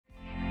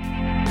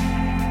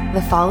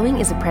The following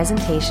is a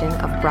presentation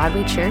of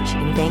Broadway Church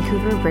in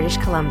Vancouver, British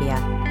Columbia.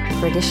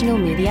 For additional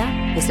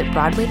media, visit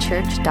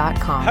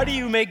broadwaychurch.com. How do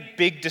you make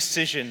big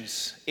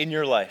decisions in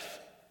your life?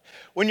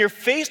 When you're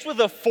faced with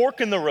a fork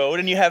in the road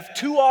and you have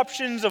two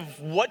options of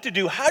what to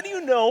do, how do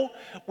you know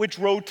which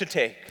road to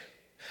take?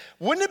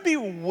 Wouldn't it be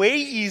way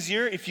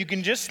easier if you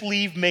can just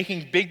leave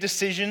making big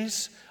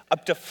decisions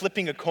up to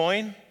flipping a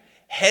coin?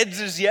 Heads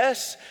is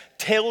yes,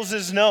 tails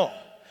is no.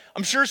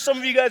 I'm sure some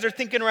of you guys are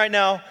thinking right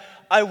now,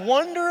 I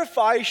wonder if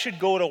I should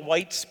go to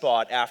White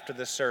Spot after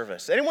the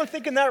service. Anyone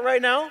thinking that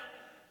right now?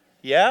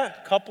 Yeah,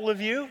 a couple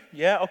of you?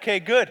 Yeah, okay,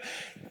 good.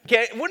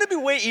 Okay, wouldn't it be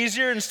way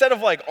easier instead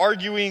of like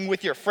arguing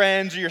with your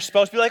friends or your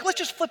spouse, be like, let's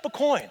just flip a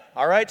coin,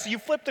 all right? So you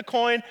flip the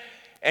coin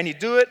and you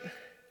do it.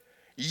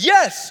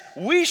 Yes,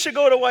 we should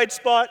go to White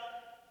Spot.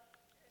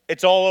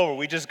 It's all over,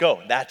 we just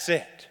go, that's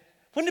it.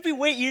 Wouldn't it be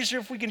way easier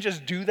if we can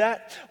just do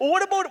that? Well,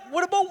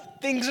 what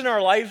about things in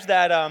our lives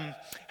that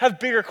have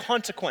bigger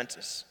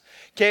consequences?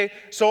 Okay,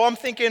 so I'm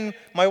thinking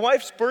my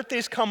wife's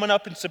birthday's coming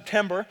up in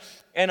September,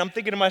 and I'm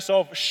thinking to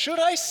myself, should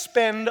I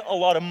spend a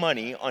lot of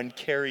money on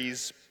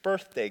Carrie's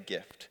birthday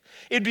gift?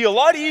 It'd be a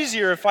lot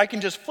easier if I can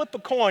just flip a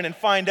coin and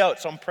find out.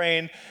 So I'm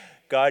praying,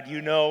 God,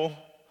 you know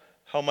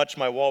how much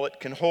my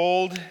wallet can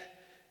hold.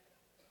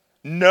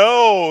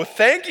 No,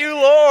 thank you,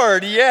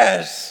 Lord,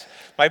 yes.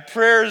 My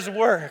prayers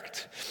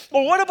worked.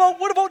 Well, what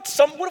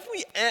if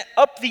we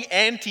up the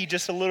ante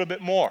just a little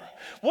bit more?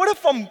 What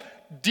if I'm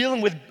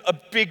dealing with a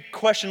big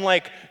question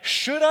like,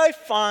 should I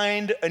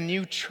find a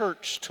new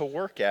church to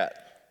work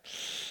at?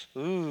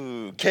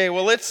 Ooh, okay,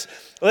 well, let's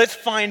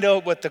find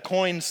out what the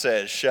coin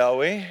says, shall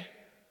we?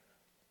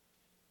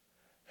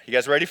 You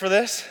guys ready for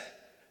this?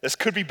 This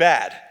could be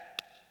bad.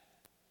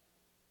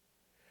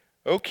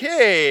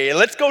 Okay,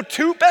 let's go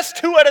best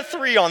 2 out of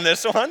 3 on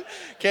this one.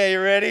 Okay, you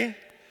ready?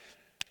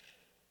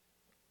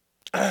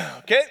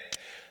 Okay,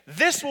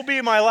 this will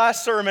be my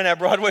last sermon at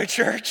Broadway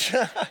Church.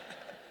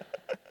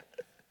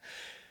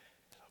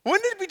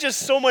 Wouldn't it be just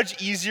so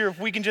much easier if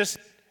we can just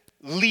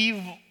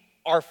leave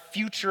our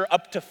future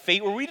up to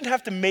fate, where we didn't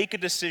have to make a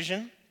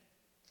decision?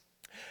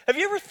 Have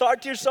you ever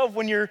thought to yourself,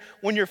 when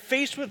you're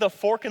faced with a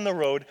fork in the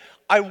road,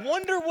 I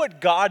wonder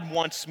what God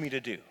wants me to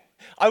do?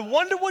 I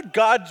wonder what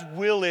God's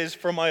will is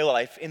for my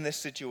life in this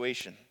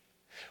situation.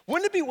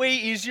 Wouldn't it be way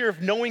easier if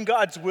knowing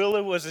God's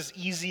will was as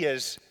easy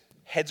as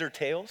heads or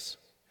tails?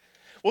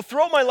 Well,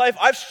 throughout my life,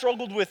 I've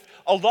struggled with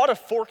a lot of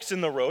forks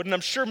in the road, and I'm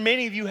sure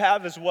many of you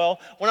have as well.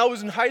 When I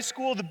was in high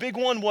school, the big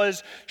one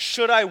was,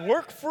 should I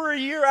work for a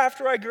year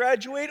after I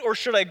graduate, or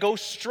should I go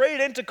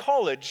straight into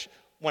college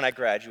when I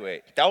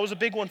graduate? That was a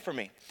big one for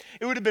me.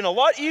 It would have been a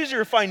lot easier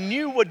if I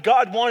knew what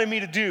God wanted me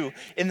to do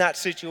in that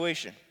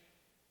situation.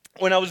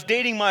 When I was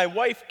dating my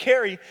wife,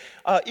 Carrie,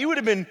 it would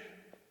have been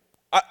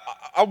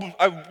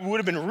I would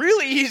have been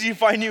really easy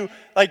if I knew,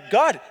 like,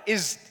 God,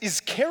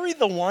 is Carrie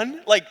the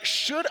one? Like,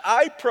 should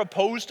I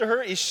propose to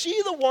her? Is she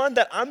the one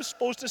that I'm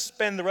supposed to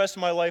spend the rest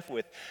of my life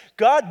with?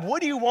 God, what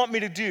do you want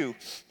me to do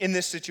in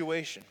this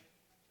situation?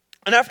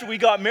 And after we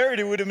got married,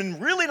 it would have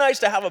been really nice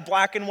to have a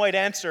black and white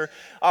answer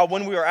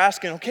when we were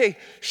asking, okay,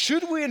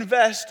 should we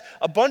invest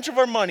a bunch of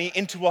our money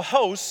into a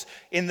house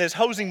in this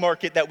housing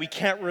market that we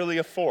can't really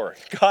afford?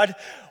 God,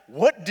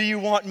 what do you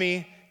want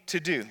me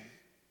to do?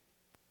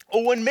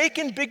 Or when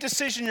making big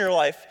decisions in your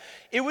life,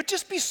 it would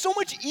just be so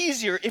much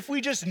easier if we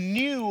just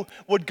knew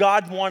what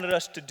God wanted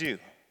us to do.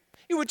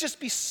 It would just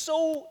be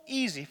so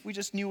easy if we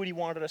just knew what He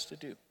wanted us to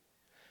do.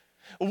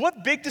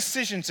 What big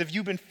decisions have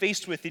you been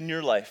faced with in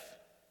your life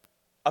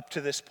up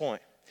to this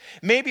point?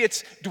 Maybe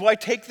it's, do I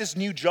take this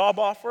new job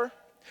offer?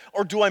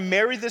 Or do I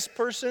marry this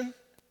person?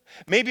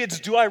 Maybe it's,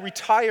 do I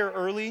retire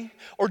early?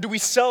 Or do we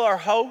sell our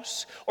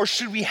house? Or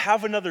should we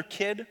have another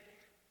kid?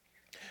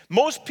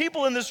 Most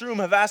people in this room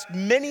have asked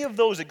many of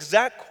those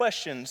exact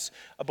questions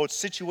about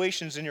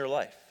situations in your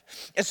life.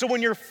 And so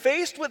when you're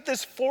faced with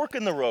this fork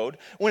in the road,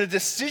 when a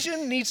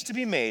decision needs to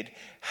be made,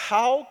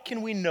 how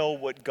can we know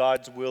what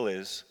God's will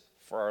is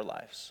for our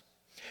lives?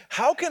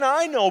 How can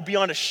I know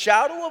beyond a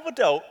shadow of a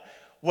doubt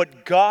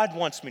what God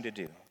wants me to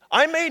do?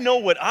 I may know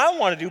what I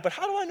want to do, but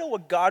how do I know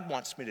what God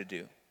wants me to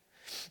do?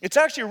 It's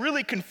actually a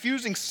really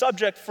confusing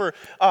subject for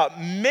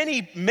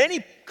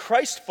many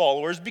Christ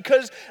followers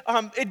because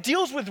it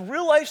deals with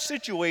real life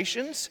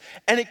situations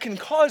and it can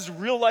cause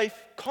real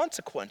life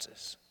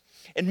consequences.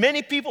 And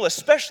many people,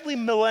 especially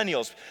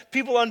millennials,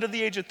 people under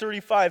the age of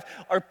 35,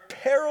 are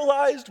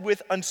paralyzed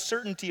with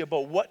uncertainty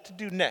about what to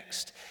do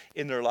next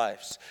in their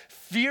lives,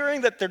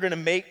 fearing that they're going to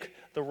make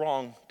the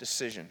wrong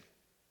decision.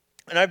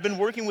 And I've been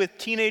working with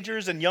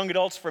teenagers and young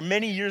adults for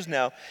many years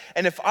now,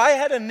 and if I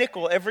had a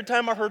nickel every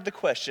time I heard the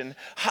question,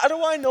 how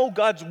do I know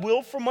God's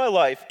will for my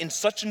life in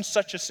such and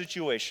such a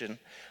situation,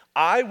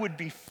 I would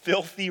be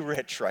filthy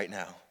rich right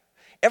now.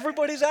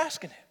 Everybody's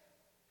asking it.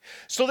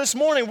 So this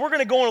morning, we're going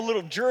to go on a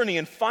little journey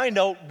and find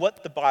out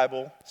what the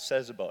Bible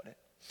says about it.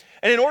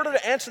 And in order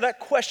to answer that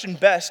question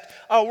best,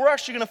 we're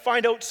actually going to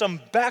find out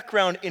some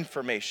background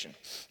information.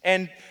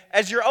 And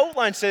as your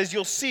outline says,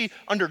 you'll see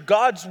under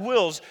God's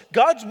will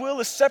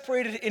is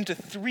separated into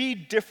 3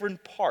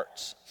 different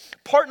parts.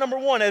 Part number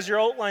 1, as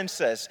your outline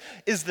says,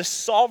 is the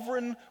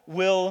sovereign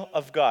will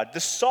of God. The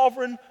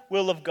sovereign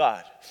will of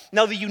God.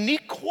 Now, the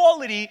unique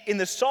quality in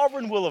the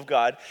sovereign will of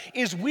God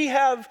is we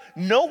have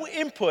no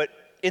input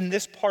in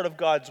this part of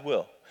God's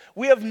will.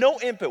 We have no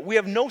input. We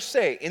have no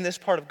say in this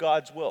part of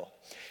God's will.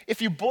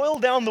 If you boil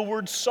down the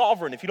word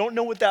sovereign, if you don't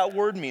know what that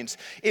word means,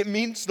 it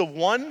means the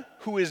one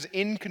who is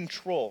in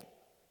control.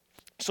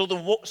 So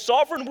the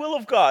sovereign will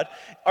of God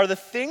are the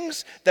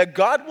things that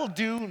God will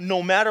do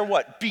no matter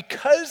what,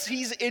 because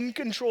he's in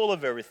control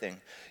of everything.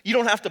 You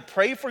don't have to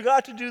pray for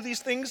God to do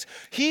these things.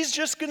 He's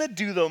just going to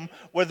do them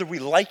whether we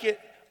like it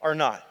or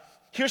not.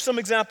 Here's some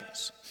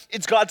examples.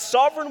 It's God's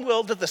sovereign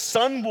will that the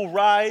sun will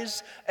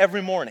rise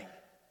every morning.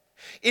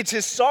 It's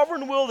his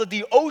sovereign will that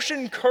the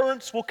ocean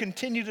currents will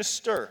continue to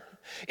stir.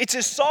 It's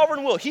his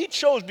sovereign will. He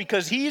chose,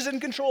 because he's in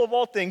control of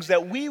all things,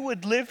 that we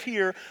would live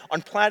here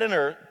on planet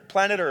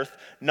Earth,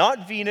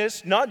 not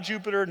Venus, not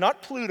Jupiter,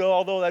 not Pluto,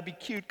 although that'd be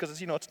cute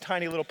because it's a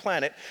tiny little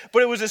planet.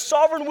 But it was his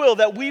sovereign will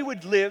that we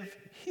would live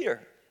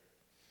here.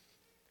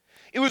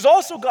 It was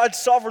also God's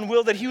sovereign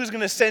will that he was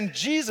going to send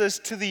Jesus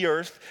to the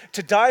earth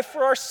to die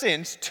for our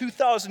sins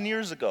 2,000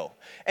 years ago.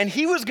 And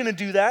he was going to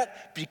do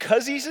that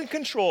because he's in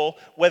control,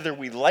 whether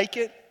we like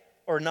it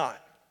or not.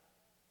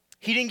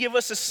 He didn't give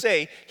us a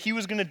say. He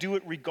was going to do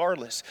it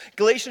regardless.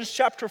 Galatians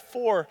chapter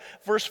 4,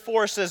 verse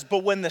 4 says,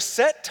 "But when the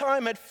set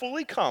time had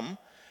fully come,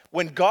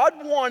 when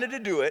God wanted to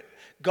do it,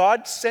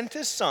 God sent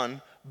his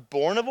son,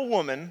 born of a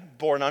woman,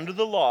 born under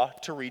the law,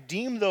 to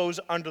redeem those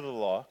under the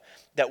law,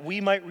 that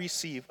we might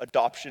receive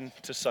adoption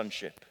to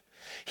sonship."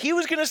 He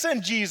was going to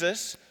send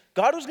Jesus.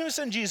 God was going to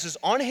send Jesus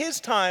on his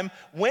time,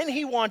 when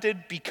he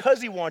wanted,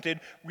 because he wanted,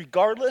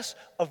 regardless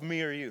of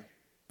me or you.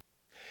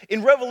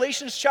 In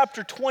Revelation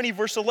chapter 20,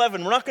 verse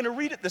 11, we're not going to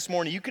read it this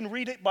morning. You can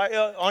read it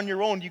on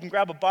your own. You can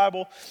grab a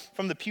Bible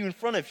from the pew in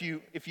front of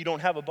you if you don't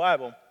have a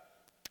Bible.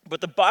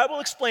 But the Bible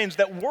explains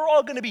that we're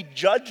all going to be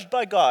judged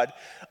by God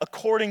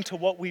according to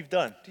what we've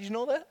done. Did you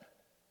know that?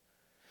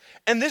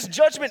 And this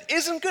judgment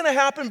isn't going to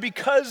happen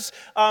because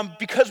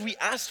we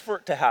asked for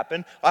it to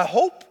happen. I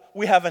hope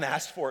we haven't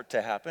asked for it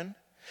to happen.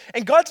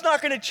 And God's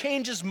not going to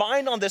change his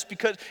mind on this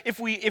because if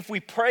we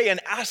pray and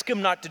ask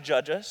him not to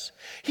judge us.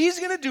 He's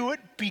going to do it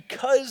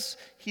because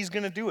he's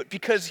going to do it,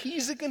 because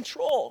he's in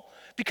control,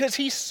 because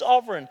he's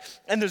sovereign,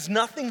 and there's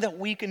nothing that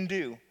we can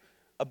do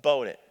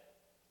about it.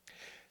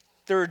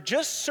 There are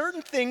just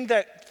certain things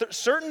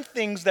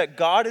that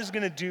God is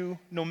going to do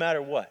no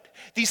matter what.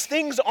 These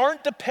things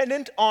aren't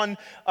dependent on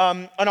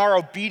our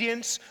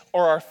obedience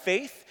or our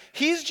faith.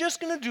 He's just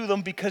going to do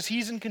them because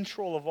he's in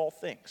control of all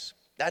things.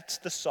 That's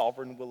the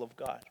sovereign will of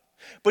God.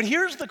 But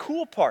here's the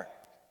cool part.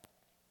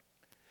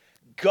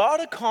 God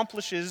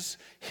accomplishes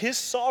his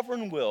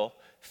sovereign will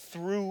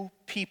through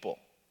people.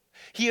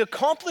 He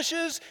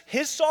accomplishes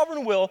his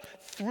sovereign will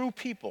through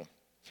people.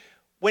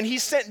 When he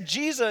sent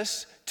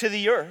Jesus to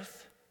the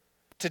earth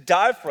to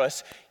die for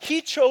us,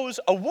 he chose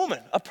a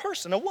woman,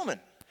 a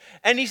woman.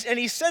 And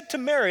he said to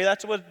Mary,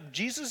 that's what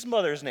Jesus'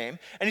 mother's name,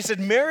 and he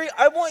said, "Mary,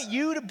 I want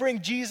you to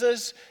bring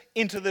Jesus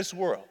into this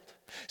world."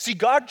 See,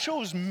 God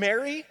chose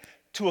Mary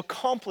to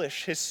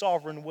accomplish his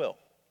sovereign will.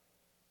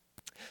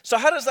 So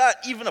how does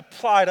that even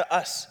apply to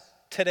us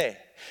today?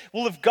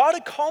 Well, if God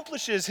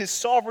accomplishes his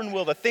sovereign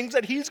will, the things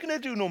that he's going to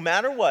do no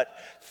matter what,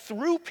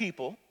 through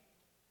people,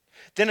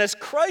 then as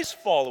Christ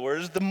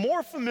followers, the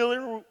more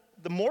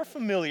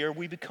familiar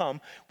we become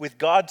with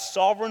God's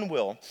sovereign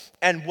will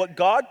and what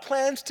God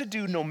plans to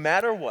do no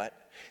matter what,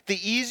 the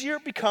easier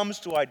it becomes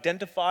to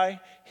identify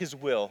his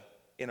will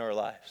in our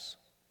lives.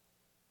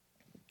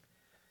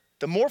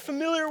 The more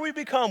familiar we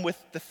become with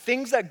the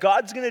things that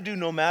God's going to do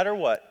no matter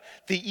what,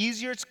 the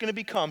easier it's going to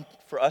become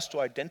for us to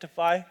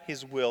identify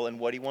his will and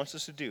what he wants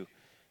us to do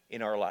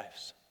in our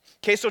lives.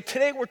 Okay, so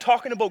today we're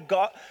talking about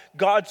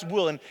God's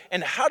will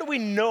and how do we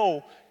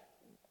know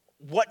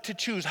what to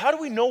choose? How do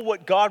we know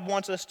what God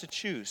wants us to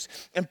choose?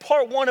 And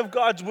part 1 of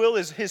God's will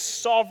is his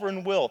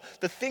sovereign will,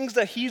 the things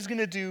that he's going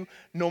to do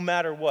no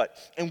matter what,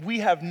 and we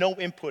have no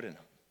input in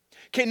them.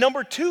 Okay,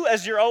 number 2,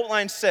 as your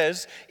outline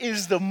says,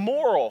 is the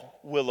moral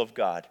will of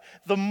God.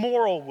 The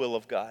moral will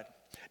of God.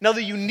 Now,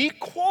 the unique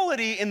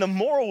quality in the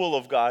moral will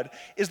of God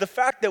is the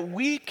fact that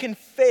we can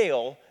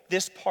fail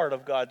this part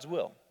of God's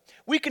will.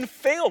 We can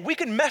fail. We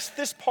can mess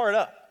this part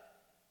up.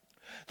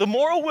 The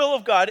moral will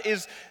of God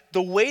is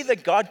the way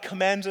that God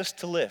commands us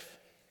to live.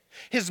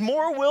 His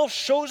moral will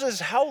shows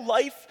us how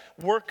life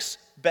works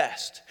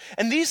best.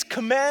 And these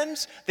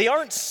commands, they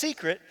aren't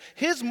secret.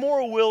 His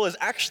moral will is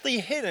actually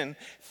hidden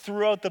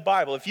throughout the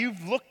Bible. If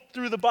you've looked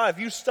through the Bible,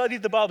 if you've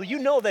studied the Bible, you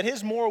know that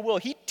his moral will,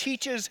 he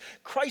teaches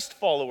Christ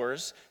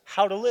followers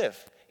how to live.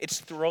 It's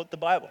throughout the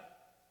Bible.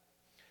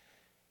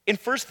 In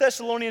 1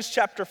 Thessalonians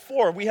chapter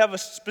 4, we have a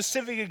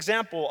specific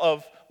example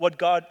of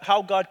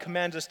how God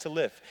commands us to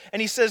live.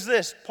 And he says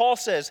this, Paul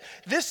says,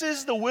 "This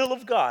is the will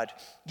of God,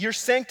 your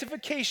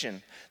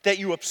sanctification, that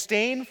you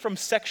abstain from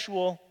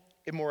sexual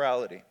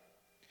immorality."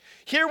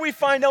 Here we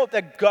find out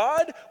that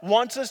God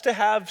wants us to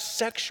have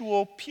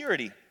sexual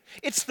purity.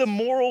 It's the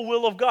moral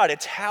will of God.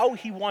 It's how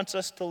he wants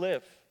us to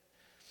live.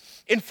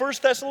 In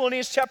 1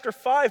 Thessalonians chapter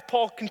 5,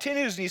 Paul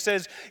continues and he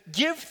says,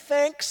 "Give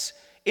thanks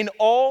in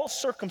all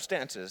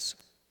circumstances,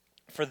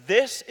 for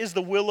this is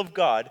the will of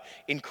God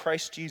in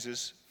Christ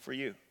Jesus for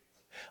you."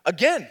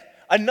 Again,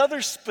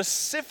 another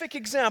specific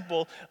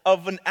example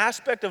of an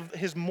aspect of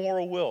his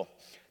moral will.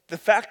 The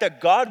fact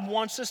that God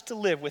wants us to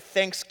live with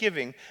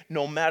thanksgiving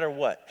no matter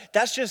what.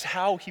 That's just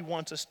how he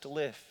wants us to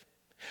live.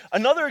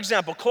 Another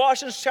example,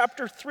 Colossians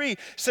chapter 3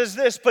 says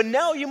this, "But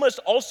now you must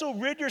also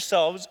rid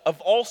yourselves of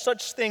all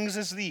such things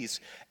as these: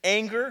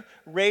 anger,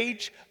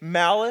 rage,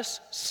 malice,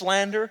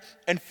 slander,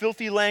 and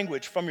filthy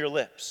language from your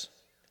lips."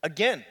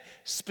 Again,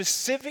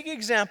 specific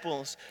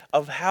examples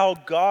of how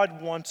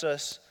God wants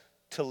us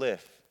to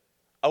live,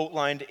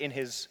 outlined in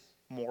his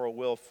moral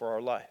will for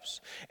our lives.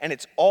 And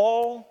it's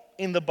all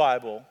in the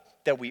Bible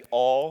that we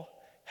all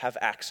have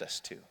access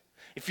to.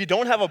 If you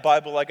don't have a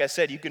Bible, like I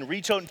said, you can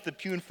reach out into the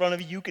pew in front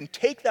of you. You can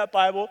take that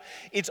Bible.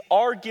 It's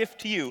our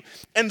gift to you.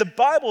 And the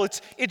Bible,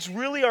 it's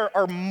really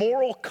our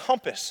moral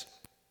compass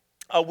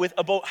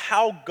about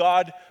how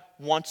God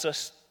wants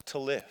us to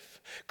live.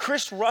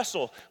 Chris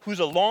Russell, who's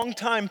a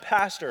longtime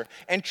pastor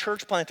and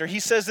church planter, he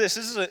says this.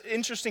 This is an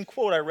interesting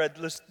quote I read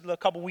a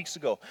couple weeks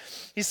ago.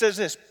 He says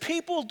this: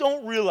 "People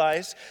don't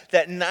realize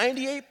that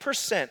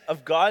 98%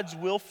 of God's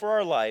will for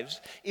our lives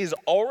is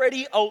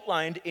already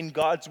outlined in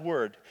God's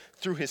word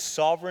through his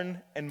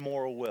sovereign and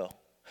moral will."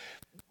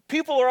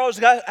 People are always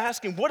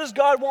asking, what does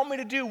God want me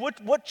to do?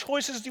 What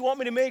choices do you want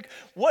me to make?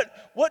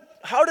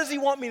 How does he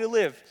want me to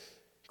live?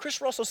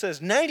 Chris Russell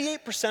says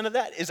 98% of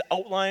that is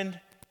outlined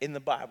in the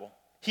Bible.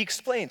 He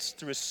explains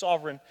through his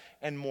sovereign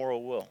and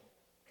moral will.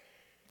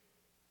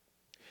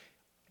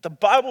 The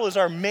Bible is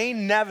our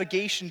main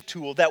navigation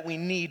tool that we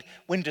need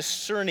when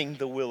discerning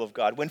the will of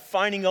God, when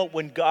finding out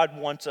what God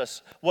wants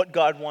us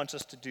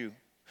to do.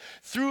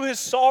 Through his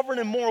sovereign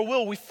and moral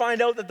will, we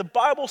find out that the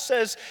Bible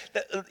says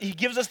that he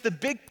gives us the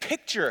big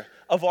picture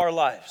of our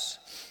lives.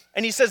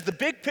 And he says the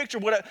big picture,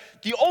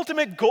 the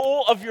ultimate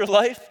goal of your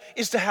life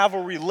is to have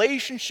a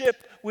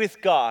relationship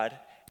with God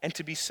and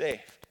to be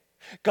saved.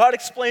 God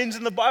explains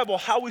in the Bible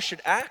how we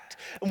should act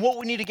and what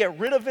we need to get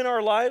rid of in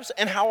our lives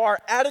and how our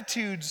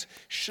attitudes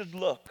should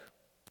look.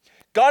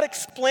 God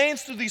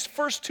explains through these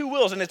first two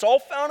wills, and it's all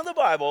found in the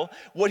Bible,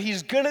 what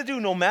he's going to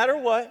do no matter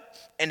what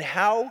and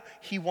how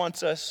he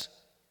wants us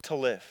to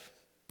live.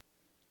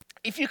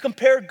 If you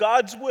compare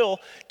God's will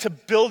to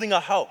building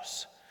a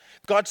house,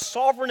 God's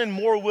sovereign and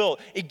moral will,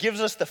 it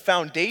gives us the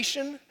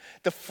foundation,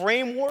 the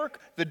framework,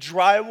 the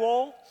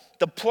drywall,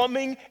 the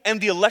plumbing, and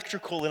the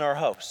electrical in our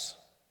house.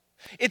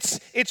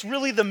 It's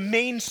really the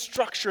main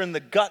structure and the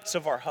guts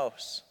of our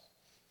house.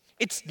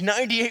 It's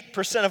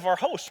 98% of our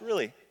house,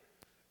 really.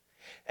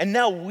 And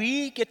now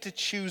we get to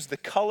choose the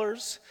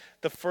colors,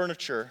 the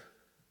furniture,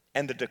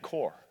 and the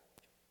decor.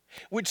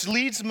 Which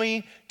leads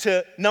me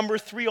to number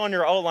 3 on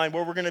your outline,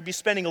 where we're going to be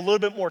spending a little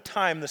bit more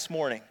time this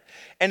morning.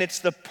 And it's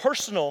the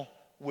personal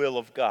will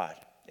of God,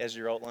 as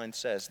your outline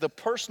says. The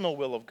personal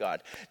will of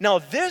God. Now,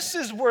 this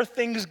is where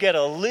things get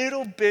a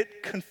little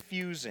bit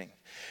confusing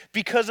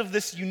because of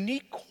this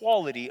unique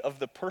quality of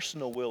the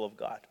personal will of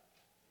God.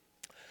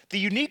 The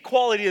unique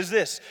quality is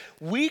this: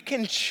 we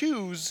can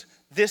choose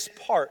this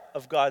part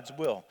of God's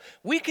will.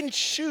 We can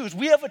choose,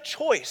 we have a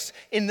choice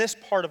in this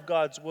part of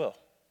God's will.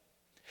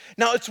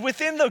 Now, it's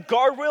within the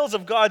guardrails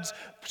of God's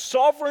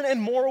sovereign and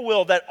moral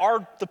will that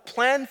the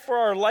plan for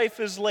our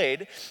life is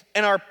laid,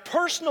 and our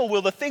personal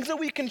will, the things that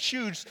we can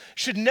choose,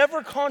 should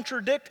never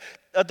contradict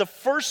the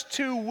first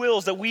two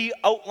wills that we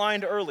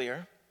outlined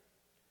earlier.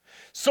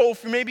 So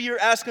if maybe you're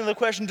asking the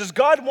question, does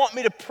God want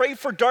me to pray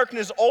for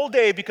darkness all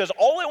day because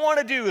all I want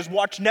to do is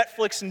watch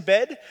Netflix in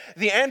bed?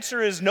 The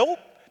answer is nope,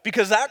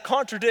 because that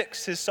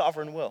contradicts his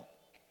sovereign will.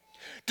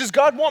 Does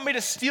God want me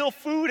to steal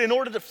food in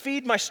order to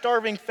feed my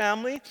starving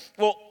family?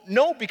 Well,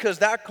 no, because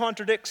that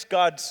contradicts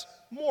God's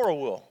moral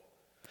will.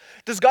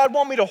 Does God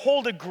want me to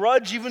hold a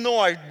grudge even though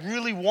I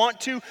really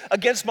want to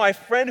against my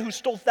friend who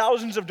stole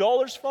thousands of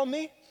dollars from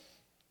me?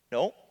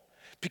 No,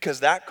 because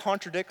that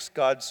contradicts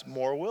God's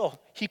moral will.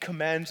 He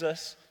commands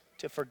us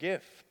to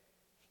forgive.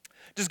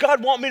 Does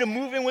God want me to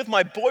move in with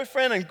my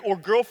boyfriend or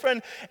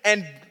girlfriend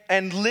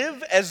and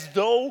live as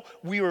though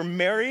we were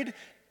married?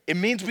 It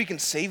means we can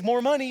save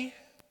more money.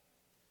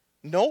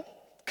 No,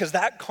 because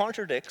that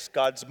contradicts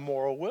God's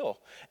moral will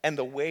and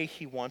the way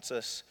he wants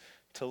us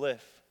to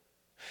live.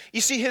 You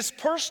see, his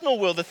personal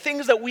will, the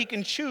things that we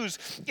can choose,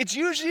 it's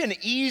usually an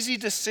easy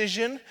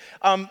decision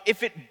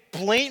if it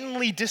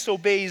blatantly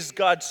disobeys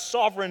God's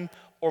sovereign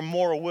or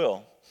moral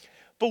will.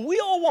 But we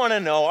all want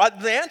to know,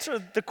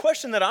 the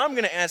question that I'm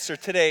going to answer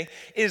today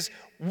is,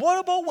 what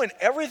about when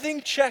everything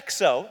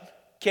checks out?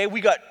 Okay,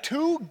 we got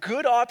two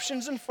good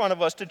options in front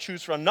of us to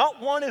choose from. Not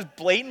one is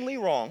blatantly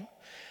wrong.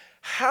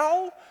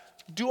 How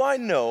do I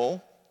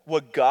know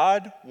what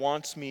God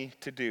wants me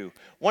to do?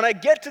 When I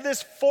get to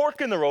this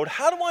fork in the road,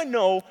 how do I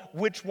know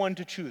which one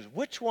to choose?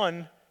 Which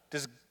one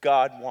does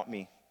God want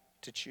me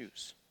to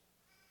choose?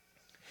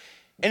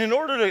 And in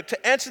order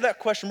to answer that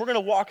question, we're going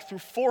to walk through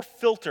 4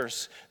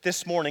 filters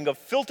this morning, of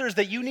filters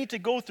that you need to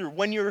go through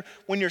when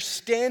you're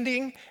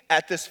standing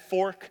at this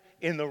fork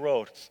in the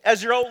road.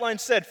 As your outline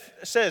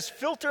says,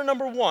 filter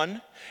number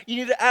 1, you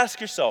need to ask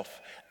yourself,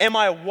 am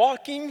I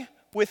walking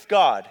with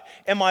God?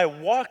 Am I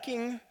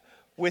walking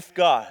with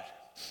God?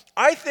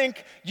 I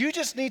think you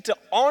just need to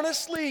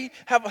honestly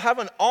have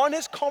an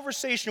honest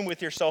conversation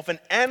with yourself and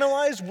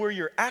analyze where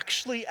you're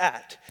actually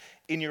at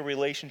in your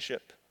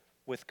relationship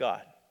with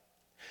God.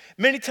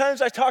 Many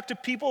times I talk to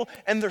people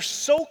and they're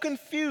so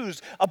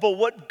confused about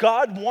what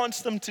God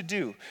wants them to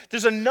do.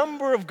 There's a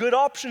number of good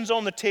options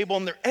on the table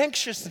and they're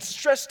anxious and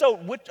stressed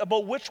out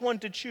about which one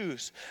to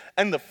choose.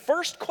 And the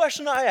first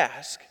question I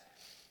ask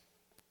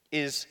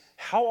is,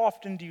 how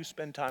often do you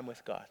spend time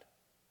with God?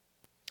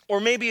 Or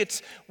maybe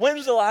it's,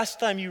 when's the last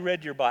time you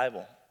read your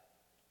Bible?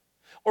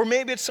 Or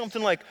maybe it's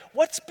something like,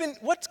 what's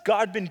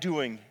God been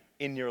doing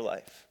in your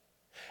life?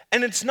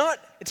 And it's not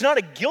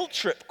a guilt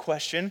trip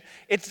question.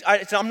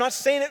 I'm not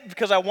saying it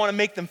because I want to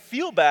make them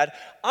feel bad.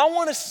 I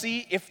want to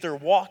see if they're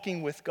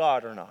walking with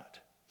God or not.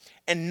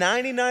 And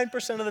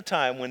 99% of the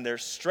time, when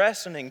there's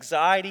stress and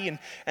anxiety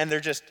and they're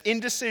just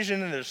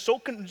indecision and there's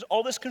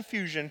all this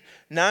confusion,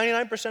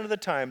 99% of the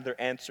time their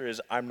answer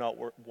is, I'm not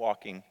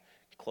walking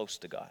close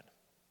to God.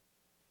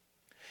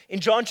 In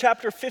John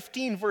chapter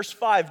 15, verse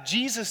 5,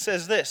 Jesus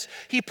says this.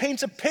 He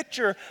paints a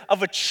picture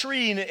of a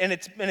tree and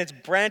its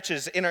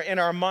branches in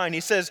our mind.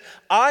 He says,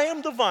 I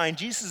am the vine,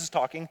 Jesus is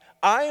talking,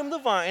 I am the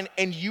vine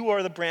and you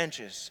are the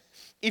branches.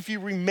 If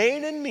you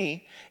remain in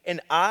me and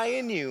I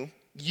in you,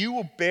 you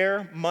will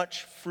bear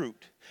much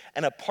fruit.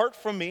 And apart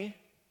from me,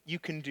 you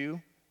can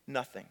do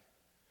nothing.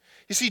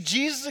 You see,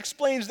 Jesus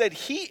explains that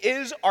he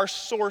is our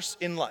source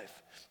in life.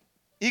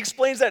 He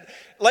explains that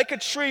like a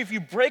tree, if you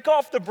break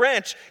off the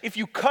branch, if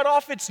you cut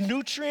off its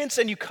nutrients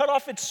and you cut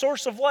off its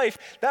source of life,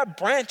 that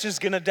branch is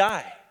going to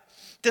die.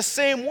 The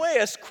same way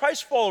as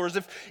Christ followers,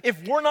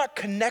 if we're not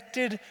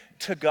connected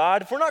to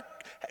God, if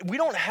we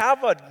don't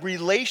have a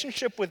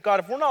relationship with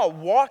God, if we're not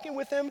walking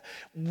with him,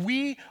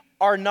 we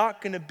are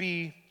not going to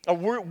be,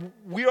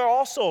 we are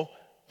also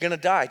going to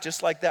die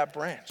just like that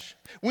branch.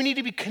 We need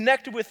to be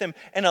connected with him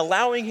and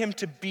allowing him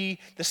to be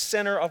the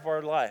center of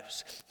our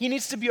lives. He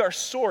needs to be our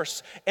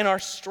source and our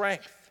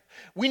strength.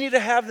 We need to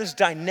have this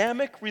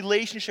dynamic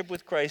relationship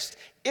with Christ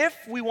if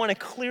we want to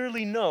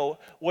clearly know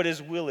what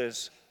his will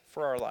is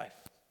for our life.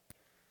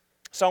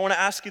 So I want to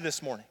ask you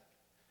this morning,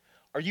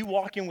 are you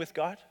walking with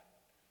God?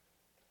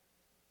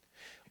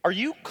 Are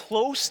you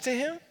close to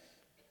him?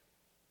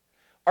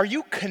 Are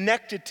you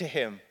connected to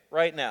him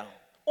right now?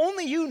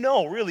 Only you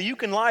know, really. You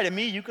can lie to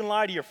me, you can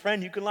lie to your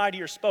friend, you can lie to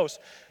your spouse.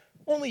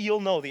 Only you'll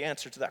know the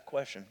answer to that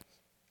question.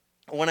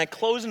 When I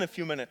close in a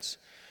few minutes,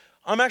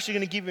 I'm actually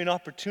going to give you an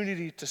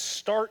opportunity to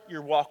start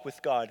your walk with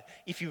God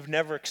if you've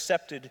never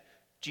accepted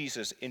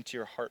Jesus into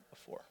your heart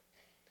before.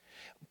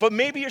 But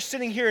maybe you're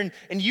sitting here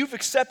and you've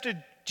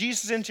accepted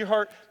Jesus into your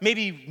heart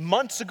maybe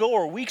months ago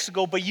or weeks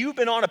ago, but you've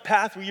been on a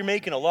path where you're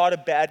making a lot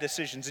of bad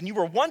decisions. And you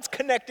were once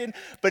connected,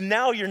 but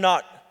now you're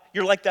not.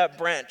 You're like that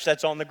branch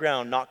that's on the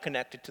ground, not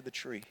connected to the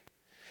tree.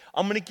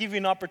 I'm going to give you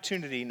an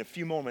opportunity in a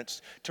few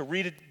moments to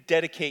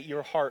rededicate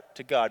your heart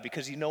to God,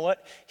 because you know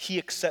what? He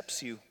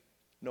accepts you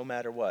no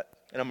matter what.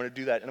 And I'm going to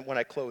do that when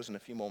I close in a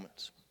few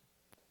moments.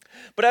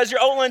 But as your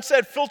outline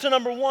said, filter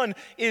number 1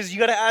 is you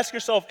got to ask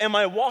yourself, am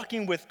I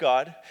walking with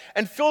God?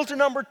 And filter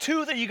number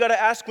 2 that you got to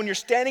ask when you're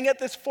standing at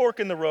this fork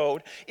in the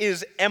road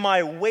is, am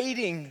I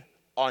waiting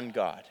on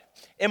God?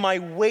 Am I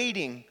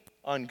waiting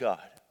on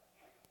God?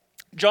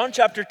 John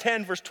chapter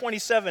 10, verse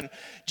 27,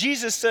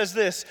 Jesus says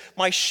this,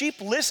 my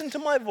sheep listen to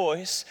my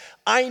voice,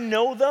 I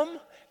know them,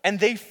 and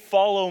they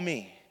follow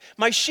me.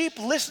 My sheep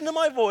listen to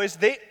my voice,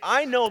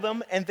 I know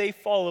them, and they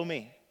follow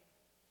me.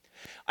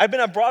 I've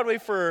been at Broadway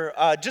for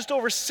just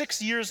over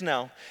 6 years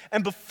now,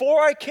 and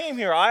before I came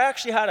here, I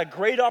actually had a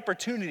great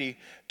opportunity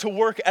to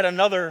work at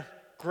another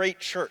great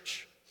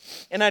church.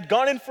 And I'd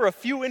gone in for a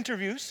few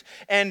interviews,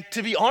 and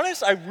to be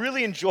honest, I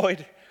really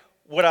enjoyed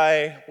what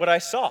I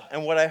saw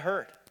and what I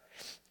heard.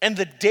 And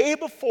the day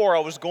before I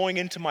was going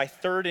into my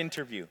 3rd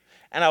interview,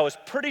 and I was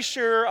pretty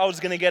sure I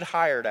was going to get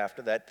hired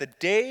after that, the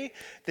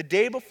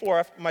day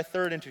before my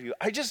 3rd interview,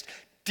 I just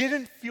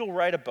didn't feel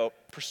right about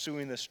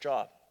pursuing this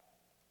job.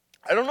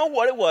 I don't know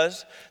what it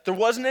was. There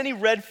wasn't any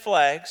red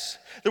flags.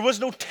 There was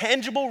no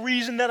tangible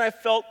reason that I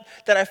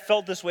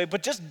felt this way,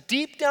 but just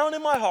deep down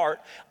in my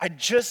heart, I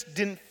just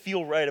didn't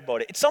feel right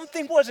about it.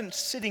 Something wasn't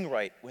sitting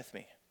right with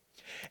me.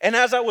 And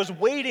as I was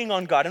waiting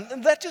on God,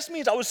 and that just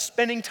means I was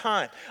spending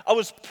time. I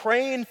was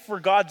praying for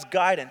God's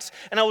guidance,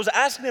 and I was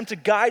asking him to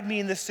guide me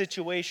in this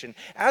situation.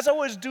 As I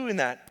was doing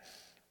that,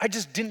 I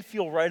just didn't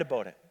feel right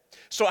about it.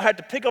 So I had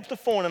to pick up the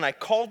phone, and I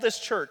called this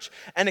church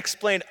and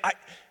explained,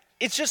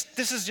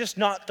 this is just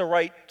not the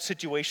right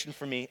situation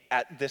for me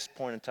at this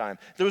point in time.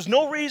 There was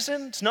no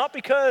reason. It's not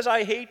because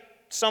I hate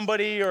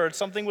somebody or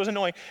something was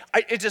annoying,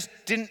 it just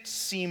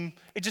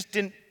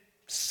didn't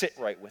sit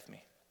right with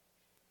me.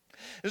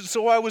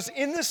 So I was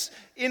in this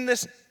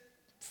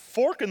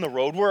fork in the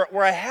road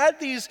where I had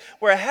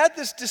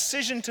this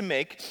decision to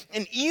make,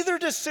 and either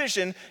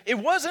decision, it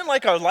wasn't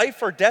like a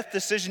life or death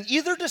decision,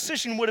 either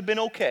decision would have been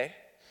okay.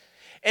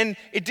 And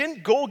it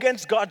didn't go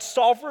against God's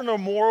sovereign or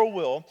moral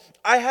will.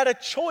 I had a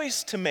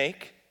choice to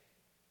make,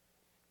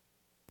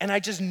 and I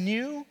just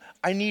knew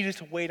I needed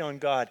to wait on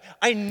God.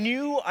 I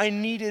knew I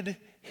needed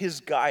his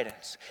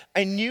guidance.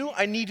 I knew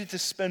I needed to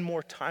spend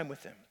more time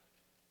with him.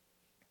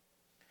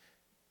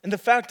 And the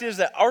fact is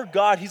that our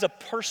God, he's a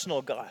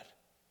personal God.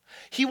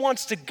 He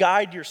wants to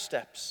guide your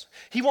steps.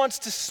 He wants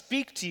to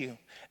speak to you.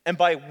 And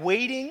by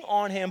waiting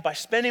on him, by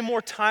spending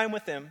more time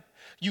with him,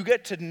 you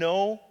get to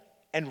know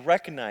and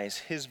recognize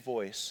his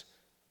voice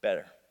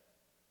better.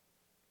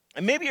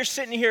 And maybe you're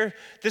sitting here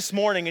this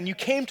morning and you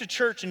came to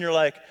church and you're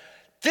like,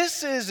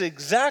 this is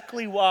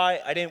exactly why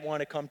I didn't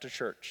want to come to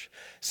church.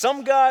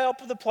 Some guy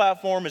up on the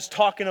platform is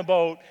talking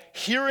about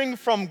hearing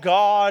from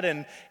God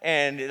and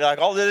like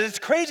all this, it's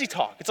crazy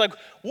talk. It's like,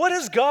 what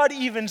does God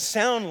even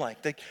sound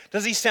like?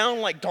 Does he sound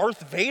like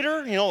Darth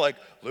Vader? You know, like,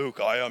 Luke,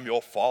 I am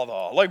your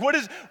father. Like, what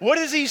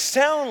does he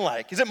sound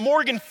like? Is it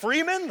Morgan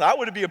Freeman? That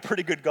would be a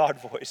pretty good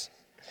God voice.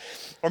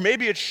 Or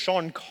maybe it's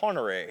Sean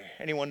Connery.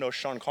 Anyone know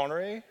Sean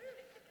Connery?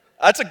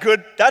 That's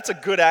a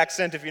good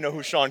accent if you know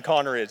who Sean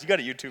Connery is. You got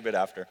to YouTube it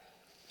after.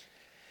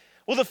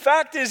 Well, the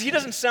fact is, he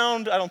doesn't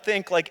sound, I don't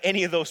think, like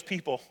any of those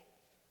people.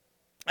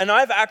 And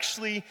I've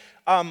actually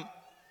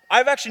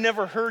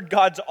never heard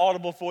God's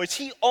audible voice.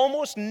 He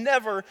almost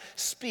never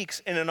speaks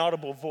in an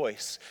audible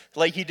voice,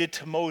 like he did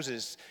to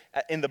Moses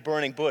in the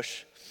burning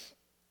bush.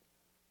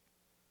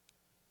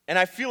 And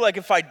I feel like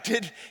if I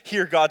did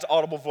hear God's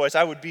audible voice,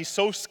 I would be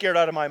so scared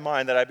out of my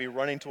mind that I'd be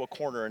running to a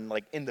corner and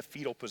like in the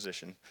fetal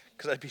position,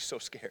 because I'd be so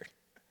scared.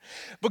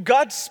 But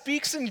God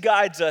speaks and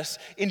guides us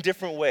in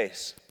different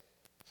ways.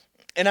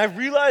 And I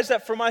realized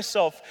that for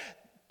myself,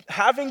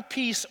 having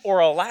peace or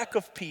a lack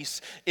of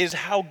peace is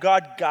how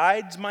God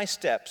guides my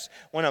steps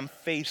when I'm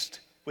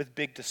faced with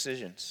big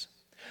decisions.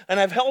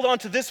 And I've held on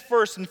to this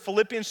verse in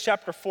Philippians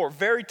chapter 4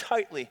 very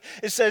tightly.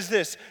 It says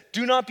this,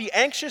 do not be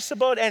anxious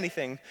about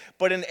anything,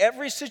 but in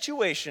every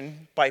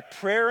situation, by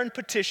prayer and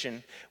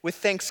petition, with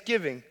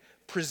thanksgiving,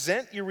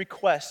 present your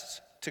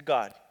requests to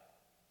God.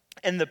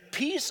 And the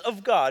peace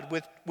of God,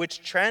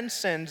 which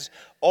transcends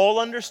all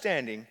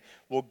understanding,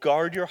 will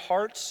guard your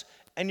hearts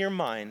and your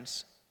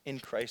minds in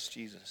Christ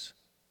Jesus.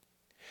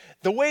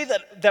 The way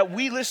that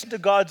we listen to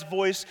God's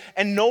voice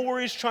and know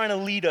where he's trying to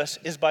lead us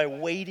is by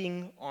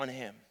waiting on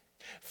him.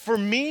 For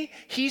me,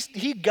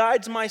 he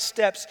guides my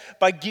steps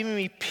by giving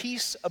me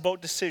peace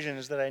about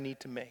decisions that I need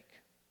to make.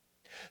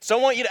 So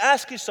I want you to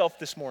ask yourself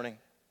this morning,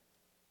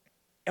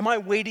 am I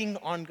waiting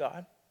on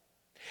God?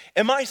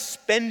 Am I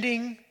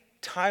spending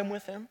time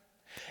with him?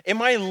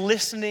 Am I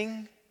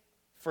listening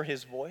for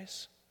his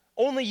voice?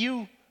 Only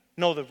you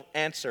know the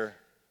answer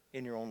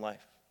in your own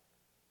life.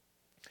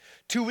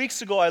 2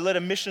 weeks ago, I led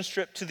a mission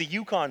trip to the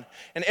Yukon,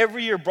 and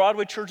every year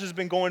Broadway Church has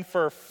been going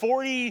for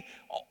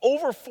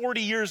over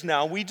 40 years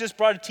now. We just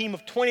brought a team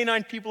of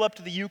 29 people up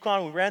to the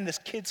Yukon. We ran this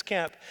kids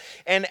camp,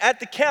 and at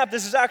the camp,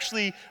 this is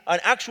actually an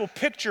actual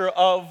picture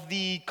of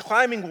the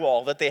climbing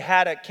wall that they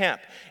had at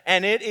camp,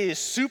 and it is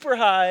super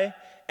high,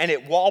 and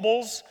it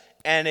wobbles,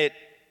 and it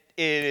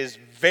is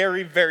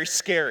very, very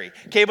scary.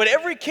 Okay, but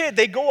every kid,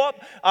 they go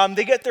up,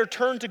 they get their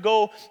turn to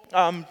go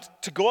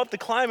up the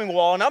climbing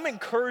wall, and I'm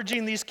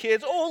encouraging these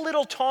kids, oh,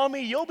 little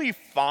Tommy, you'll be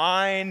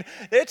fine.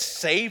 It's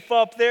safe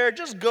up there.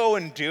 Just go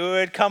and do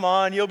it. Come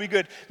on, you'll be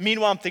good.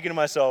 Meanwhile, I'm thinking to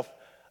myself,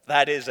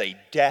 that is a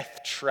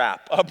death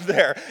trap up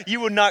there.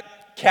 You would not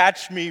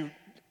catch me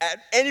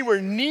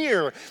anywhere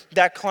near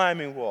that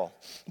climbing wall.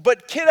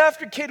 But kid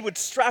after kid would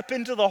strap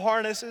into the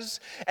harnesses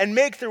and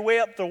make their way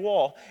up the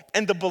wall.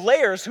 And the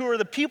belayers, who are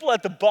the people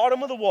at the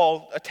bottom of the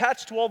wall,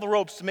 attached to all the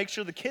ropes to make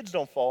sure the kids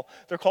don't fall,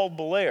 they're called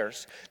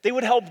belayers. They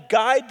would help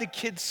guide the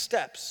kids'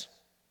 steps.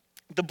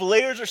 The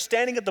belayers are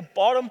standing at the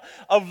bottom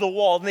of the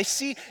wall,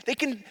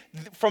 and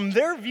from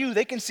their view,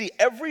 they can see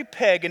every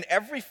peg and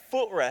every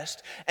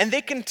footrest, and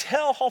they can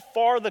tell how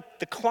far the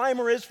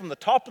climber is from the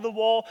top of the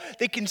wall.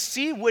 They can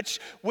see which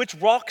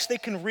rocks they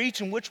can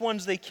reach and which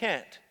ones they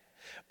can't.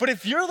 But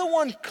if you're the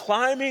one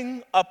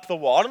climbing up the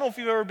wall, I don't know if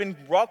you've ever been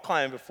rock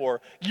climbing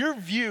before, your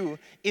view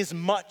is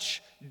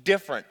much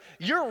different.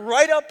 You're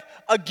right up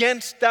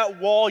against that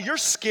wall. You're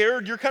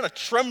scared. You're kind of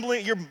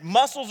trembling. Your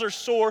muscles are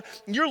sore.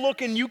 You're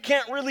looking. You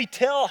can't really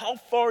tell how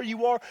far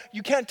you are.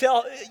 You can't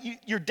tell.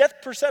 Your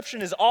depth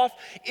perception is off.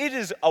 It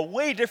is a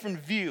way different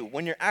view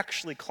when you're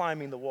actually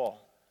climbing the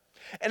wall.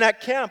 And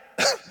at camp,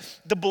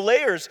 the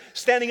belayers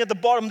standing at the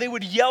bottom, they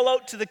would yell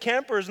out to the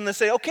campers and they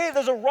say, okay,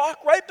 there's a rock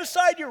right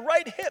beside your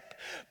right hip.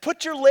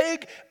 Put your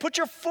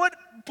foot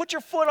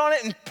on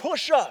it and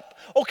push up.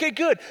 Okay,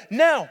 good.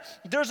 Now,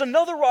 there's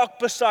another rock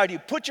beside you.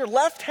 Put your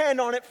left hand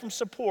on it from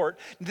support.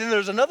 Then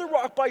there's another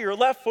rock by your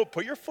left foot.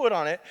 Put your foot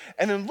on it.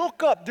 And then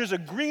look up. There's a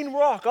green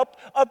rock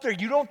up there.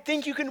 You don't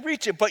think you can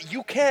reach it, but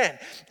you can.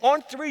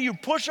 On 3, you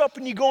push up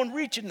and you go and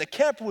reach it. And the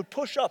camper would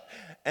push up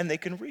and they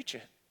can reach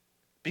it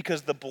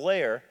because the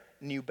belayer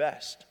knew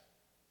best.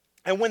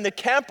 And when the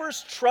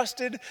campers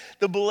trusted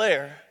the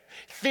belayer,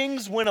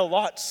 things went a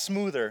lot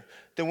smoother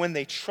than when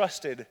they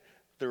trusted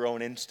their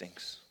own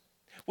instincts.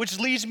 Which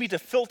leads me to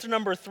filter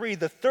number 3,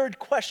 the third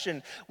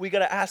question we got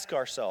to ask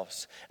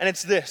ourselves. And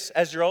it's this,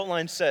 as your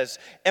outline says,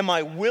 am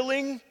I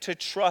willing to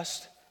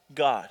trust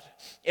God?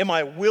 Am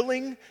I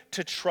willing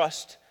to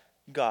trust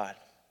God?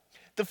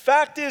 The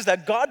fact is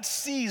that God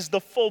sees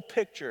the full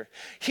picture.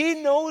 He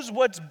knows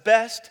what's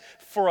best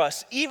for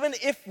us, even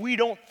if we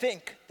don't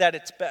think that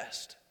it's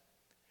best.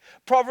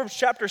 Proverbs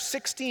chapter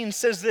 16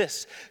 says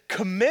this,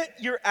 commit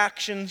your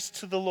actions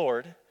to the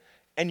Lord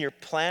and your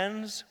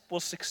plans will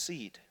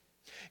succeed.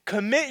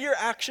 Commit your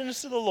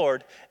actions to the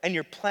Lord and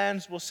your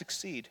plans will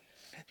succeed.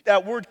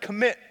 That word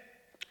commit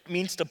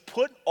means to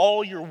put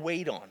all your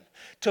weight on.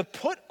 To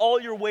put all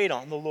your weight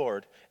on the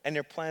Lord and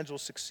your plans will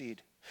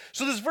succeed.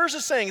 So this verse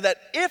is saying that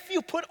if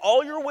you put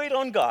all your weight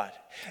on God,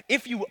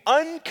 if you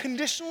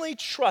unconditionally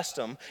trust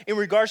Him in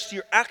regards to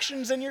your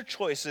actions and your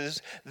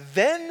choices,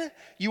 then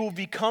you will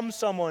become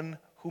someone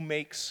who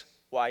makes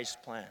wise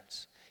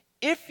plans.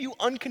 If you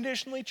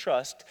unconditionally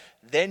trust,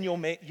 then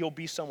you'll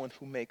be someone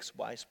who makes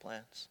wise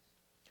plans.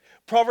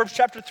 Proverbs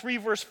chapter 3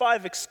 verse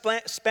 5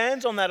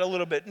 expands on that a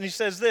little bit, and he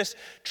says this,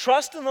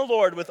 trust in the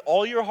Lord with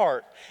all your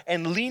heart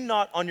and lean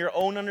not on your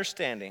own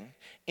understanding.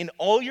 In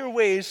all your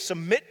ways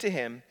submit to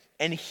Him,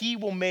 and He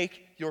will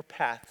make your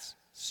paths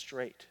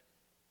straight.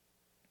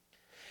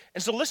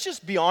 And so let's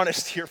just be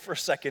honest here for a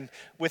second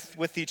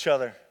with each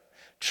other.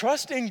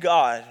 Trusting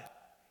God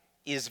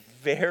is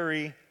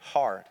very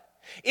hard.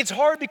 It's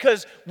hard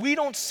because we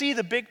don't see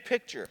the big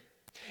picture.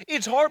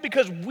 It's hard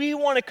because we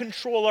want to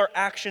control our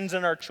actions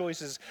and our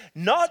choices,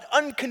 not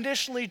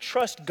unconditionally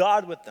trust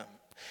God with them.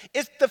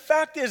 The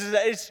fact is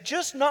that it's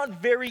just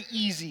not very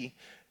easy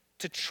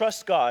to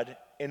trust God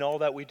in all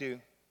that we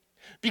do.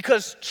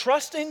 Because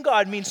trusting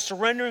God means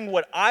surrendering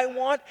what I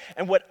want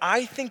and what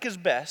I think is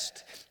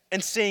best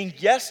and saying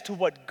yes to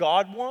what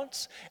God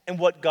wants and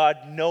what God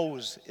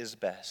knows is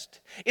best.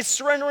 It's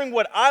surrendering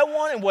what I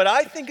want and what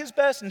I think is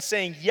best and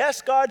saying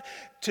yes, God,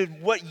 to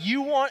what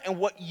you want and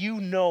what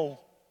you know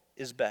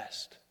is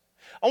best.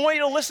 I want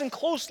you to listen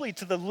closely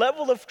to the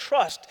level of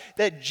trust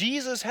that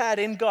Jesus had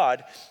in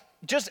God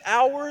just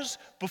hours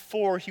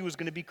before He was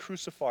going to be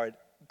crucified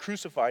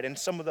in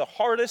some of the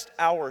hardest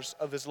hours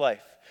of His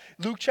life.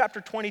 Luke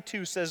chapter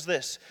 22 says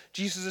this.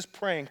 Jesus is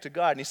praying to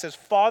God and He says,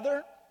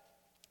 Father,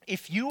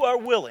 if you are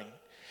willing,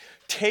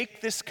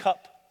 take this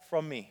cup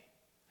from me.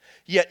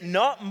 Yet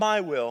not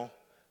my will,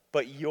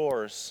 but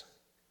yours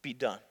be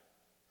done.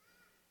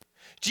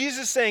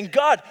 Jesus is saying,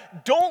 God,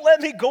 don't let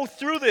me go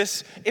through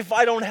this if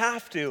I don't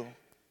have to.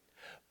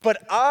 But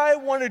I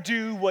want to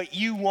do what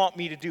you want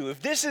me to do.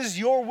 If this is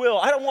your will,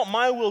 I don't want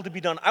my will to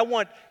be done. I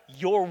want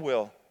your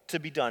will to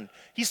be done.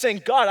 He's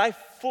saying, God, I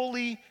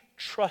fully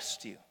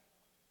trust you.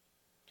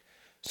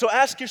 So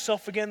ask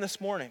yourself again this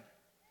morning,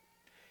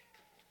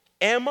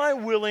 am I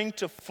willing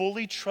to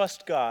fully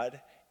trust God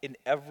in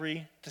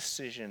every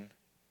decision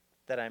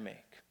that I make?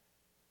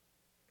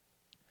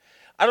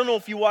 I don't know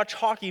if you watch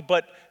hockey,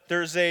 but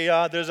there's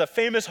a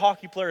famous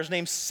hockey player. His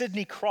name's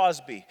Sidney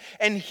Crosby.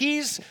 And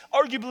he's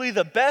arguably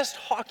the best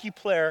hockey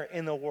player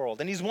in the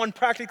world. And he's won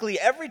practically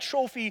every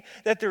trophy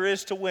that there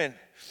is to win.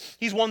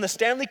 He's won the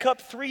Stanley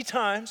Cup 3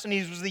 times, and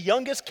he was the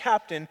youngest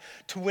captain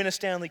to win a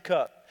Stanley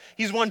Cup.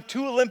 He's won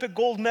 2 Olympic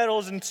gold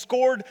medals and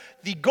scored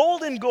the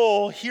golden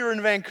goal here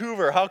in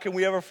Vancouver. How can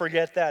we ever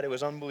forget that? It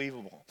was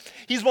unbelievable.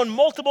 He's won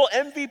multiple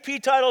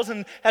MVP titles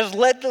and has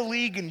led the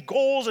league in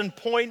goals and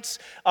points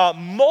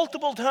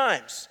multiple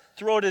times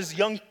throughout his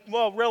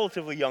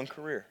relatively young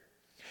career.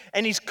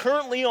 And he's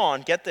currently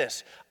on, get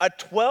this, a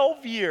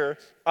 12-year,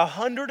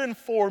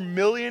 $104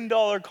 million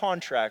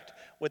contract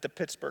with the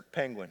Pittsburgh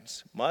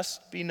Penguins.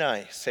 Must be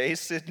nice. Hey,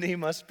 Sidney,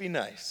 must be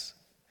nice.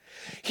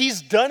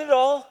 He's done it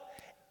all,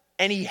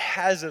 and he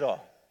has it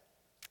all.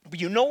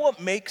 But you know what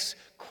makes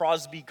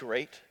Crosby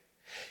great?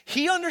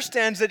 He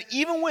understands that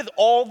even with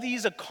all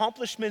these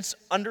accomplishments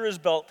under his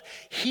belt,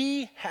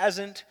 he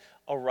hasn't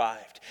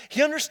arrived.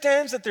 He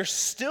understands that there's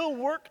still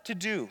work to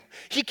do.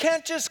 He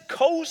can't just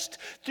coast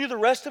through the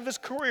rest of his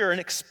career and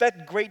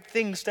expect great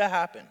things to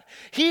happen.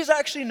 He's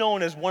actually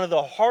known as one of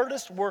the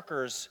hardest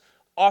workers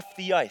off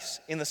the ice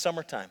in the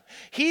summertime.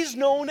 He's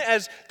known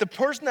as the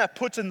person that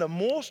puts in the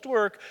most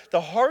work, the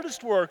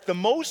hardest work, the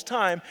most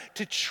time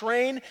to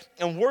train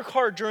and work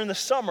hard during the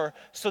summer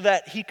so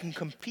that he can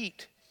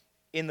compete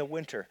in the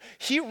winter.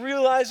 He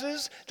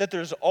realizes that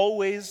there's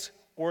always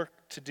work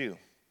to do.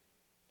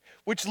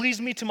 Which leads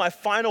me to my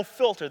final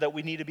filter that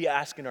we need to be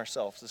asking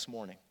ourselves this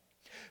morning.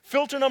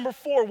 Filter number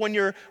 4, when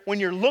you're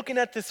looking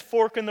at this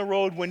fork in the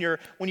road, when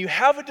you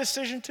have a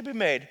decision to be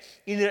made,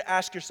 you need to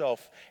ask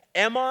yourself,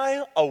 am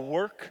I a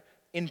work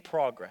in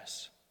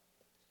progress?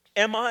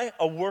 Am I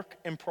a work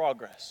in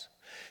progress?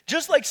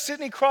 Just like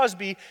Sidney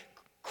Crosby,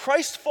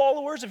 Christ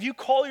followers, if you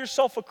call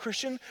yourself a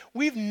Christian,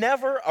 we've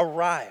never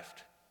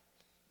arrived.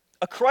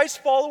 A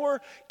Christ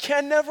follower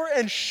can never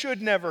and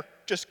should never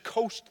just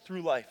coast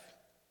through life.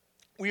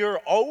 We are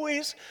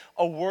always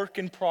a work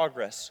in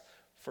progress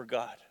for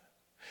God.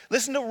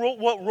 Listen to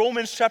what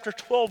Romans chapter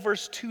 12,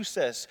 verse 2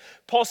 says.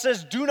 Paul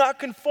says, do not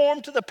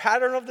conform to the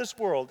pattern of this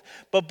world,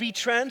 but be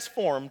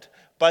transformed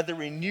by the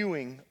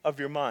renewing of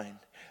your mind.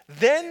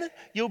 Then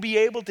you'll be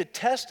able to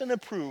test and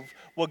approve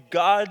what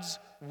God's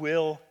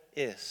will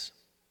is.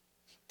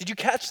 Did you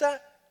catch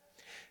that?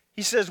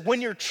 He says,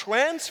 when you're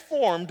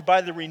transformed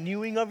by the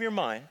renewing of your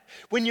mind,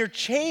 when you're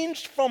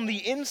changed from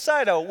the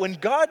inside out, when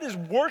God is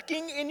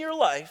working in your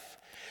life,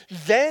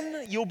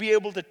 then you'll be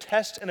able to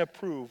test and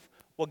approve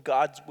what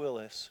God's will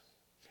is.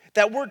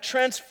 That word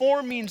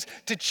transform means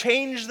to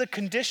change the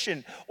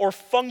condition or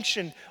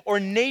function or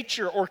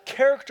nature or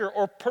character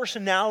or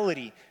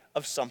personality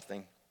of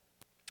something.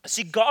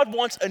 See, God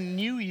wants a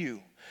new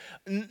you.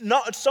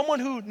 Not someone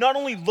who not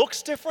only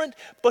looks different,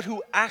 but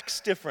who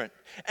acts different,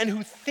 and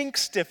who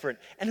thinks different,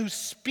 and who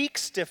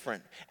speaks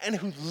different, and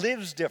who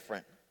lives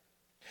different.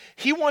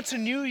 He wants a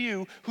new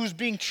you who's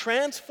being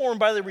transformed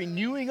by the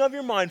renewing of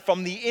your mind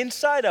from the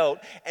inside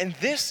out, and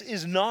this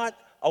is not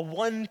a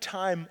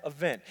one-time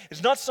event.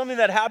 It's not something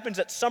that happens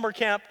at summer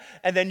camp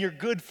and then you're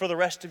good for the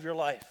rest of your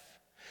life.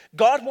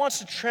 God wants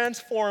to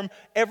transform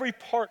every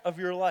part of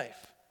your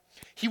life.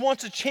 He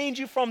wants to change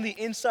you from the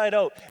inside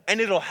out,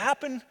 and it'll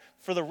happen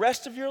for the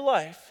rest of your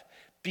life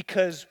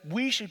because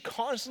we should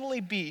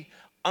constantly be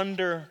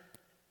under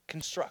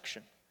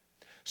construction.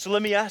 So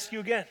let me ask you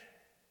again.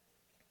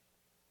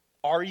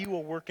 Are you a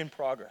work in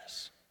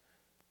progress?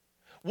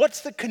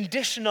 What's the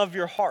condition of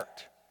your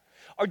heart?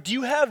 Or do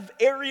you have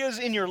areas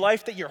in your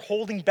life that you're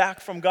holding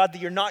back from God,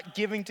 that you're not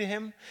giving to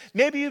Him?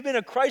 Maybe you've been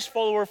a Christ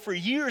follower for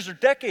years or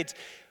decades.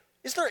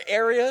 Is there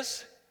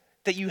areas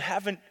that you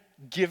haven't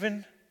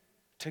given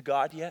to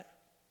God yet?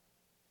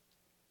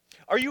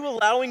 Are you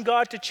allowing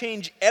God to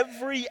change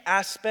every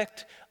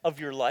aspect of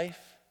your life?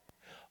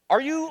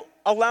 Are you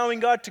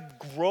allowing God to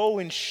grow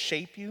and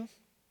shape you?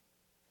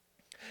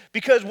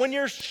 Because when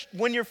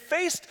you're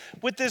faced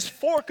with this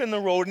fork in the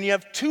road and you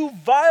have two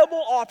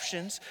viable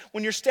options,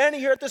 when you're standing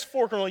here at this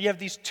fork in the road, you have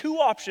these two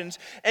options,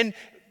 and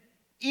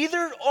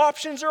either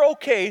options are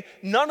okay,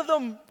 none of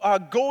them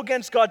go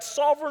against God's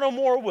sovereign or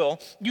moral will.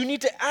 You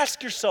need to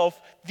ask yourself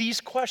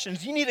these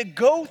questions. You need to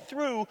go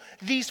through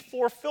these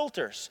 4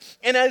 filters.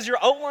 And as your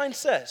outline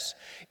says,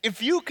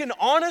 if you can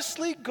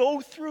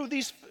go through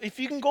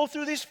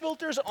these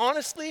filters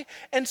honestly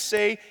and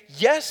say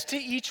yes to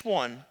each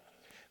one,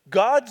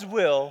 God's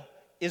will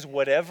is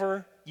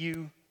whatever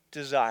you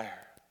desire.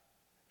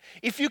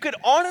 If you could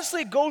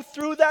honestly go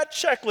through that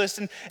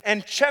checklist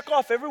and check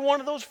off every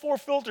one of those 4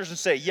 filters and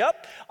say,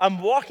 yep,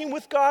 I'm walking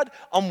with God,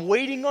 I'm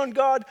waiting on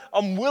God,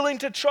 I'm willing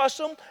to trust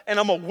Him, and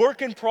I'm a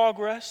work in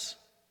progress,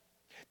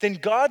 then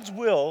God's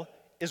will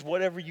is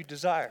whatever you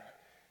desire.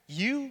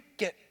 You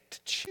get to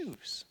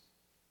choose.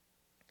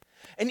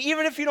 And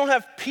even if you don't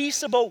have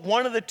peace about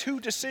one of the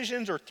 2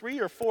 decisions or 3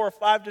 or 4 or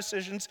 5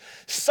 decisions,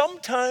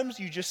 sometimes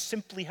you just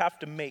simply have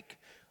to make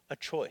a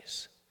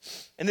choice.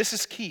 And this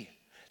is key.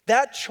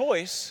 That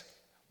choice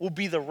will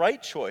be the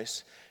right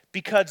choice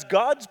because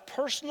God's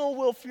personal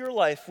will for your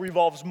life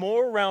revolves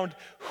more around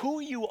who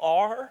you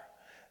are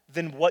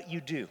than what you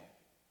do.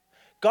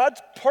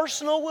 God's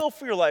personal will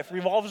for your life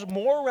revolves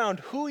more around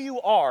who you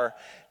are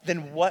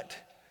than what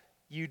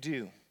you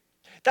do.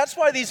 That's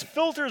why these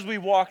filters we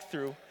walk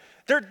through,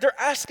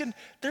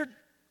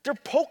 they're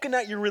poking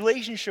at your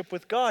relationship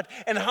with God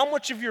and how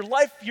much of your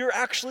life you're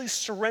actually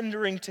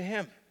surrendering to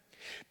Him.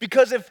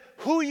 Because if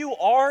who you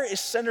are is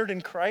centered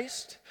in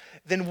Christ,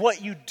 then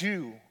what you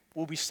do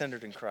will be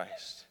centered in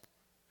Christ.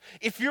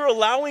 If you're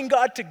allowing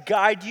God to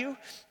guide you,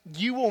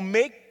 you will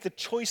make the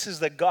choices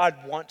that God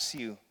wants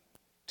you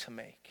to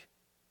make.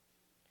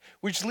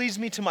 Which leads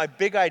me to my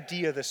big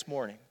idea this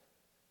morning.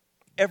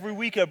 Every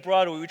week at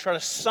Broadway, we try to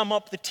sum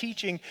up the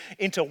teaching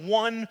into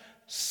one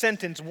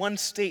sentence, one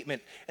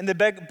statement. And the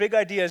big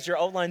idea, as your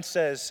outline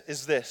says,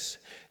 is this.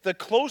 The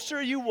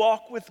closer you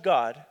walk with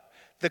God,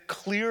 the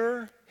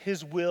clearer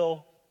His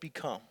will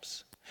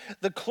becomes.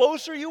 The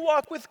closer you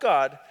walk with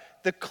God,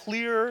 the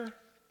clearer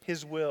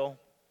His will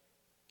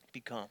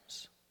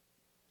becomes.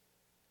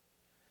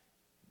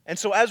 And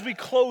so as we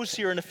close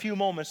here in a few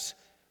moments,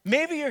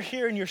 maybe you're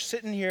here and you're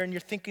sitting here and you're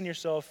thinking to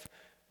yourself,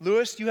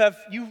 Lewis,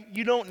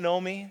 you don't know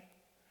me.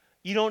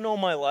 You don't know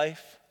my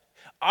life.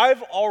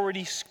 I've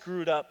already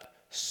screwed up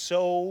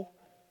so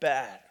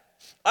bad.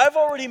 I've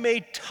already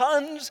made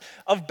tons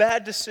of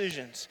bad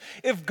decisions.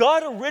 If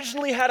God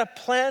originally had a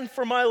plan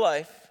for my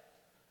life,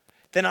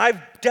 then I've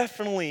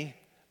definitely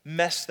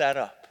messed that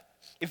up.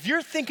 If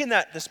you're thinking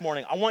that this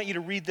morning, I want you to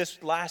read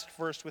this last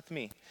verse with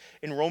me.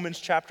 In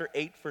Romans chapter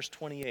 8, verse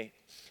 28,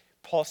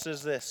 Paul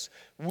says this: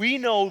 we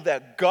know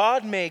that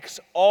God makes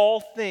all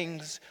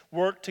things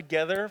work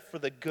together for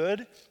the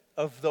good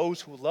of those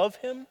who love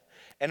him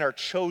and are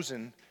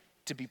chosen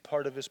to be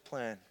part of his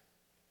plan.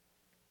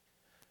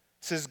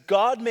 It says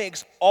God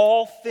makes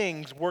all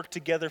things work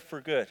together for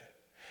good.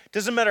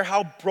 Doesn't matter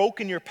how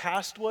broken your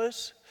past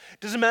was.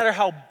 Doesn't matter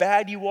how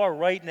bad you are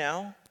right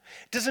now.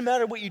 Doesn't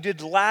matter what you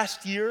did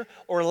last year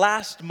or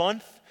last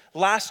month,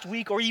 last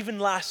week, or even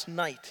last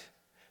night.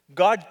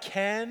 God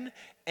can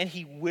and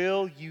he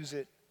will use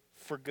it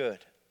for good.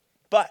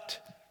 But,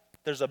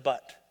 there's a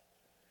but.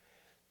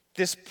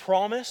 This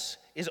promise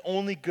is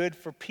only good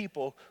for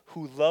people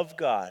who love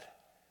God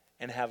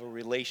and have a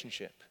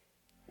relationship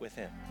with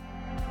him.